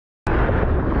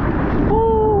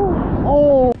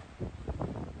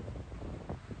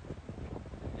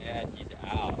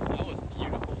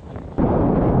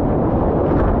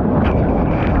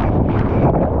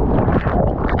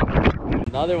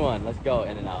Another one. Let's go.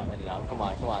 In and out, in and out. Come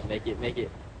on, come on. Make it, make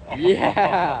it.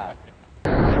 Yeah.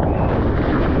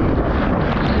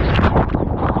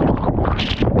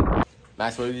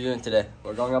 Max, what are we doing today?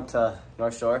 We're going up to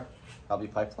North Shore. Probably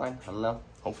pipeline. I don't know.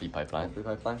 Hopefully pipeline. Hopefully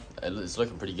pipeline. It's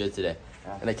looking pretty good today.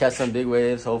 Yeah. Gonna catch some big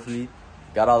waves, hopefully.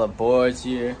 Got all the boards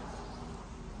here.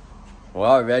 We're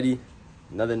all ready.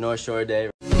 Another North Shore day.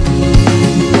 There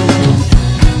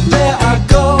I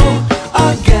go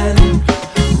again,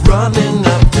 running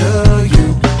after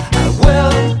you. I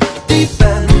will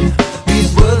defend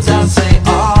these words I say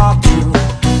are true.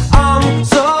 I'm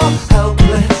so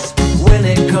helpless when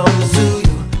it comes to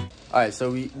you. Alright,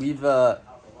 so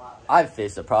I've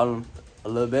faced a problem a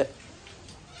little bit.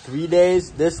 3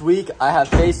 days this week I have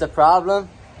faced a problem,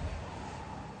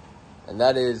 and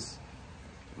that is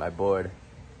my board.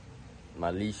 My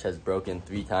leash has broken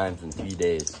 3 times in 3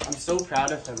 days. I'm so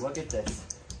proud of him. Look at this.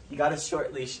 He got a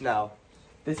short leash now.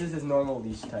 This is his normal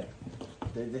leash type.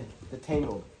 The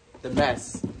tangled, the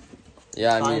mess.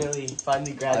 Yeah,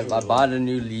 Finally graduated. I bought a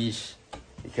new leash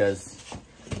because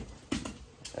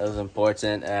it was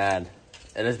important, and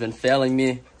it has been failing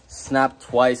me. Snapped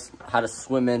twice, had to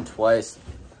swim in twice.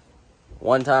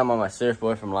 One time on my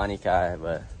surfboard from Lani Kai,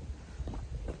 but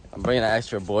I'm bringing an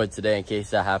extra board today in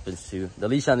case that happens too. The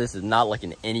leash on this is not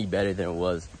looking any better than it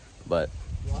was, but.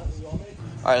 All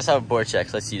right, let's have a board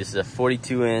check. Let's see, this is a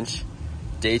 42-inch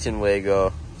Dayton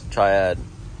Wago Triad.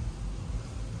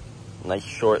 Nice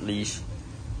short leash.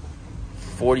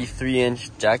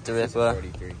 43-inch Jack the Ripper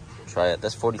Triad.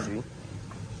 That's 43.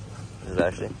 This is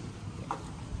actually.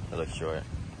 It looks short.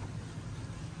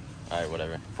 All right,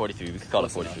 whatever. 43. We could call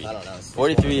it 43. I don't know.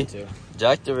 43.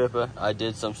 Jack the Ripper. I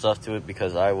did some stuff to it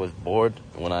because I was bored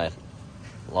when I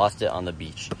lost it on the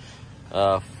beach.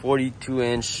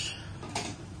 42-inch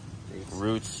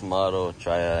Roots model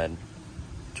Triad.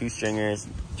 2 stringers,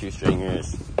 2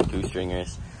 stringers, 2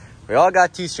 stringers. We all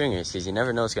got 2 stringers because you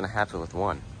never know what's gonna happen with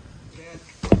one.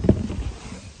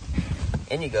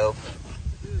 In you go.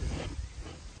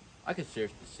 I could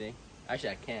surf this thing. Actually,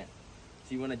 I can't.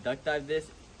 See, when I duck dive this,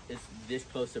 it's this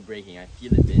close to breaking. I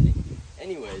feel it bending.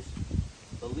 Anyways,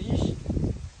 the leash.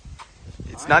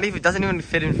 It's not even. Doesn't even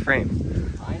fit in frame.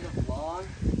 Kind of long.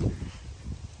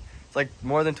 It's like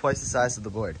more than twice the size of the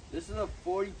board. This is a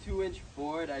 42-inch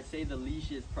board. I'd say the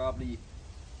leash is probably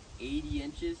 80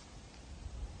 inches.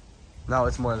 No,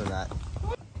 it's more than that.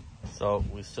 So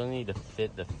we still need to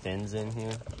fit the fins in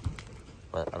here,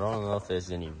 but I don't know if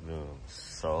there's any room.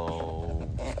 So,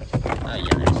 yeah,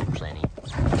 there's plenty.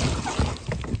 It's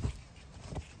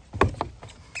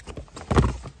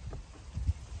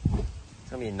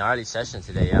gonna be a gnarly session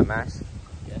today, yeah, Max?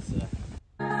 Yes, sir.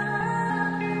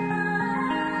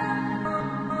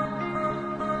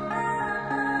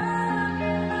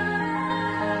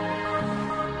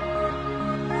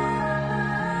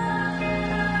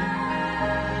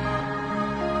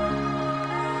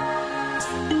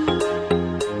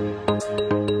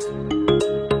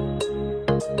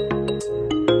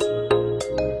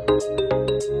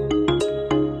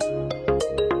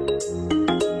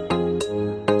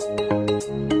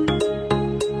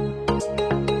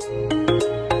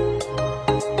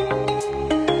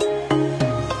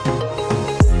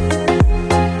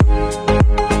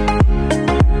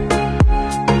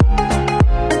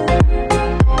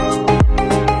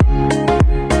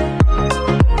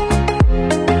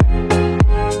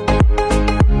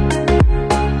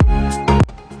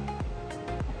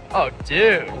 Oh,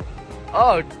 dude.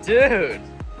 Oh, dude.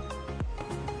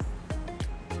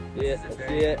 See it?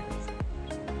 See it?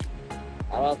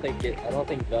 I don't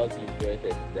think Velzy's worth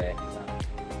it today.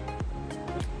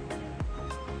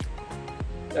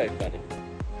 Very funny.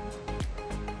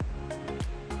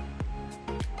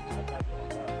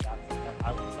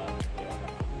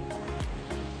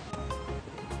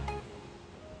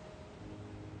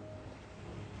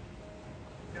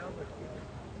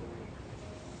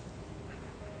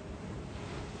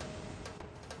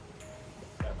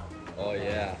 Oh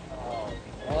yeah.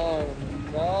 Oh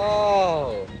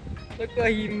no! Look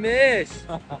what he missed!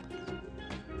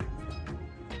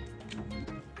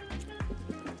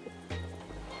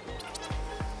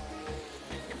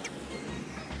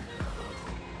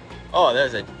 Oh,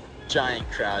 there's a giant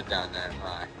crowd down there.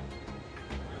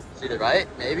 See the right?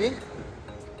 Maybe?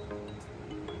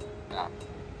 No.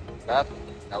 Up?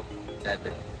 Nope. Dead.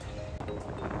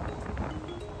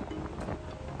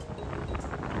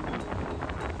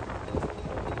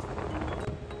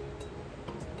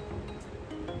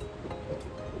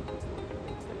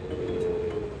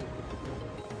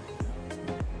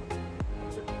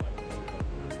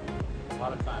 A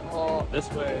lot of time. Oh, this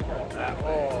way. That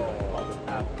way.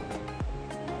 Oh.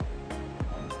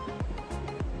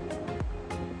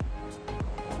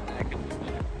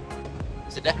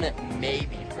 a definite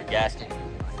maybe for gas tank.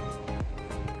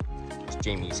 It's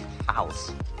Jamie's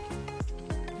house.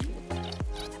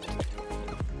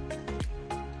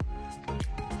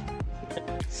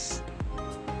 Is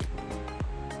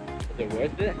it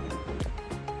worth it?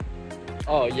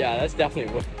 Oh yeah, that's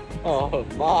definitely worth it. Oh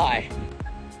my.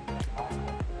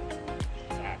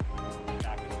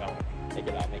 Make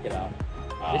it out, make it out.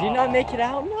 Did you not make it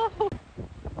out? No.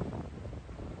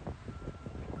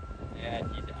 Yeah,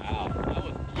 he's out. That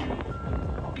was beautiful.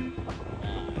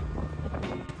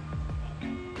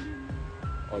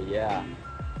 Oh yeah.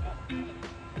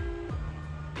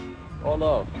 Oh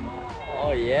no.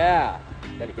 Oh yeah.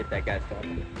 Gotta get that guy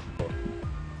started.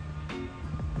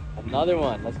 Another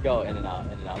one. Let's go. In and out,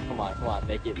 in and out. Come on, come on.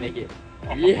 Make it, make it.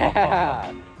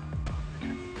 Yeah.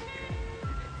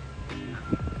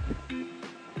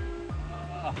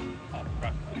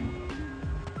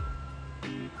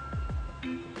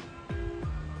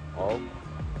 Oh,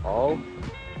 oh.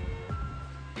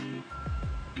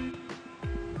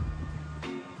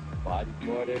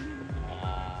 Bodyboarding.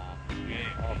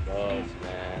 Almost,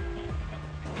 man.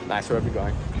 Nice, where are we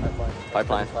going?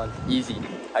 Pipeline. Easy.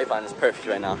 Pipeline is perfect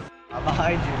right now. I'm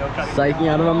behind you, don't try to Psyching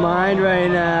out of my mind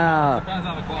right now. Depends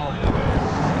on the quality of it.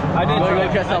 I'm gonna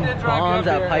go catch some bombs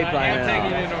at Pipeline right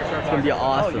now. It's gonna be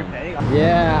awesome. Oh, you're paying?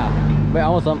 Yeah. Wait, I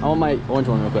want some. I want my orange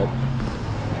one real quick.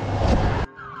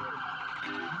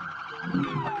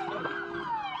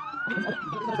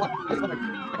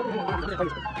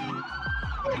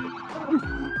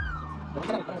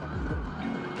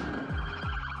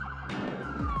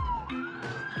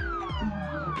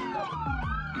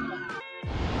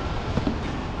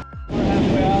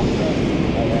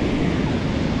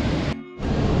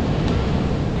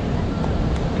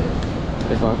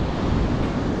 This one.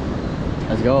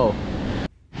 Let's go.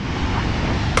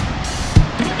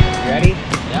 Ready?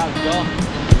 Yeah, let's go.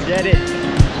 Let's get it.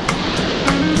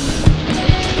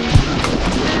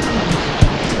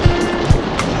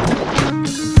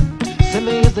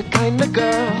 Simi is the kind of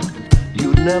girl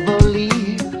you'd never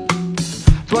leave.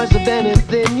 Twice of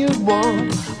anything you'd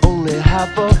want, only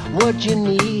half of what you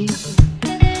need.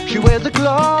 She wears the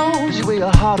clothes, you wear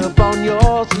your heart up on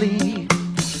your sleeve.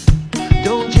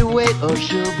 Don't you wait or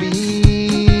she'll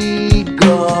be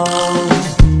gone.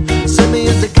 Simi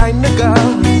is the kind of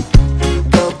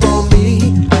girl for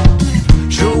me.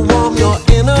 She'll warm your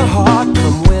inner heart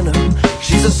come winter.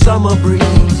 She's a summer breeze.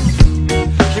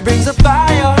 She brings a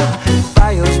fire,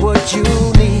 fire's what you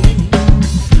need.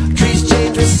 Trees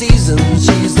change with seasons,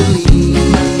 she's the lead.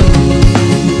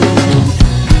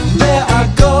 There I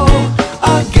go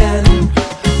again,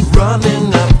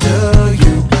 running after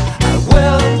you. I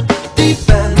will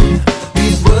defend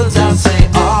these words I say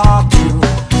are true.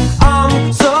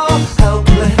 I'm so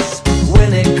helpless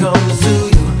when it comes to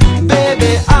you.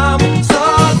 Baby, I'm so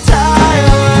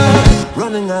tired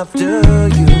running after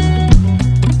you.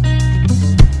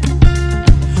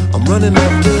 I'm running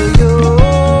after you,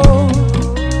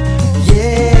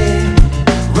 yeah,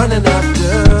 running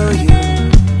after you.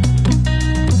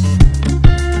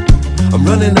 I'm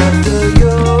running after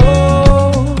you,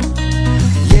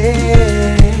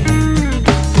 yeah.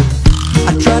 I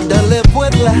tried to live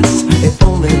with less, it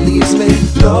only leaves me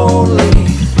lonely.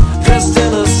 Dressed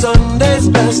in a Sunday's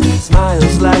best,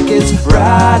 smiles like it's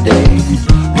Friday.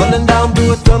 Running down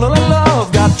through a tunnel of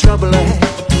love, got trouble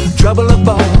ahead, trouble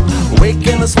above.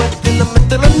 Waking the sweat in the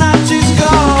middle of the night, she's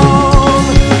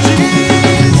gone.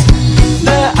 She's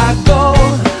there I go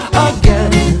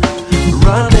again,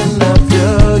 running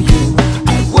after you. I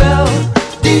will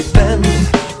defend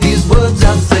these words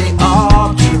I say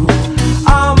are true.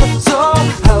 I'm so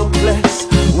helpless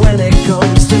when it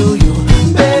comes to you.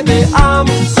 Baby, I'm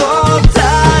so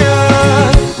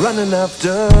tired running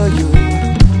after you.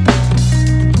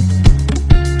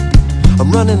 I'm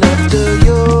running after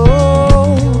you.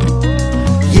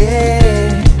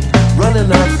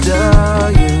 Running after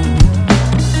you.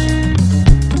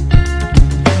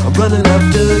 I'm running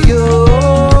after you,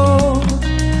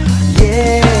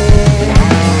 yeah.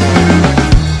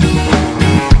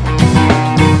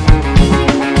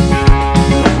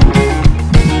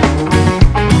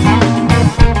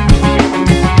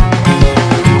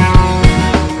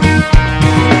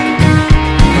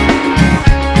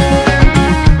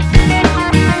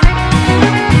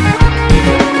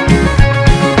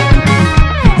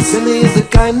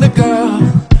 The girl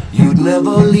you'd never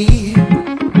leave.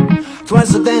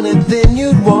 Twice of anything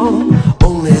you'd want,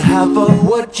 only half of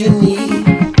what you need.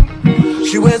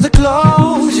 She wears the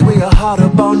clothes, you wear your heart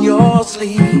up on your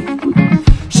sleeve.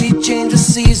 She changes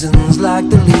seasons like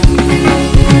the leaves.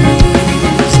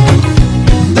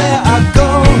 There I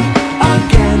go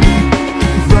again,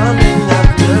 running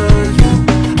after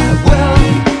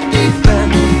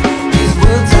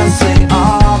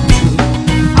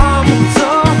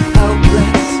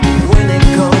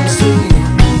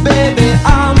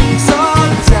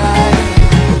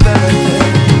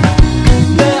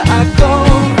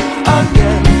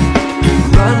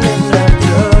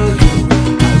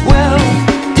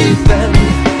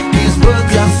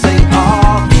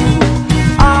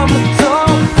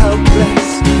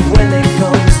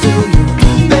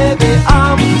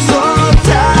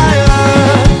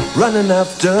running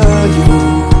after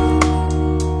you.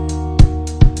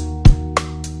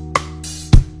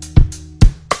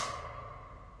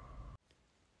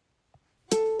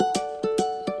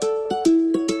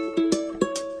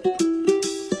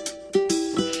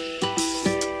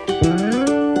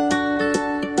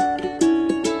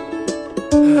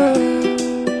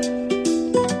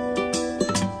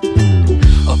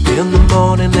 In the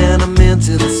morning and I'm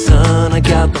into the sun. I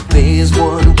got the phase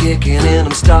one kicking and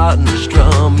I'm starting to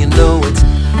strum. You know it's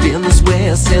been this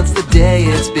way since the day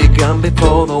it's begun.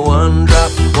 Before the one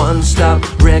drop, one stop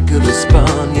record was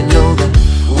spun. You know that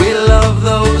we love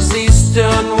those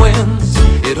eastern winds.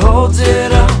 It holds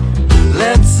it up,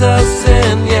 lets us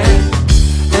in, yeah.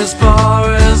 As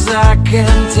far as I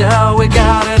can tell, we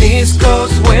got an east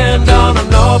coast wind on a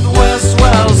northwest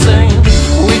swell. Sing,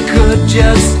 we could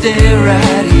just stay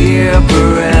right here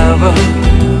forever.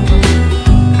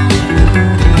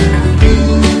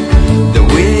 That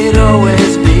we'd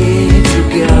always be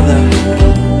together.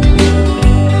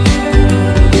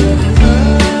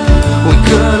 We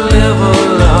could live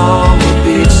along the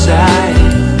beachside.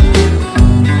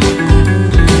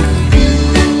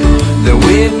 That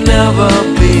we'd never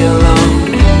be alone.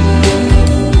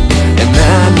 And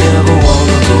I never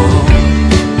wanna go.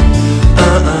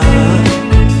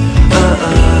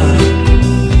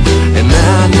 And I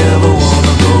never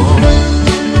wanna go.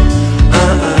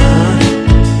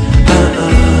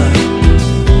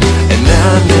 And I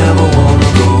never wanna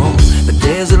go. The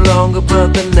days are longer but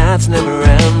the nights never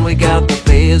end. We got the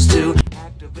phase to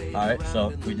activate. Alright,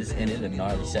 so we just ended a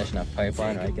gnarly session of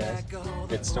pipeline, right guys?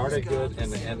 It started good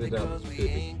and it ended up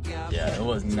poopy. Yeah, it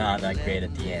was not that great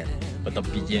at the end, but the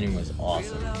beginning was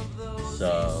awesome.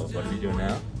 So, what are we doing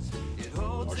now?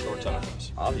 Our short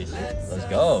tacos. Obviously, let's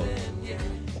go. Yeah,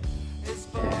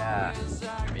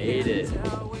 we made it.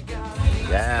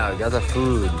 Yeah, we got the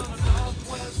food. I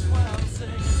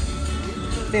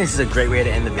think this is a great way to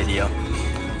end the video.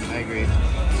 I agree.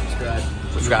 Subscribe.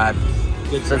 Subscribe.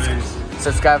 Good times.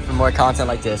 Subscribe for more content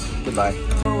like this. Goodbye.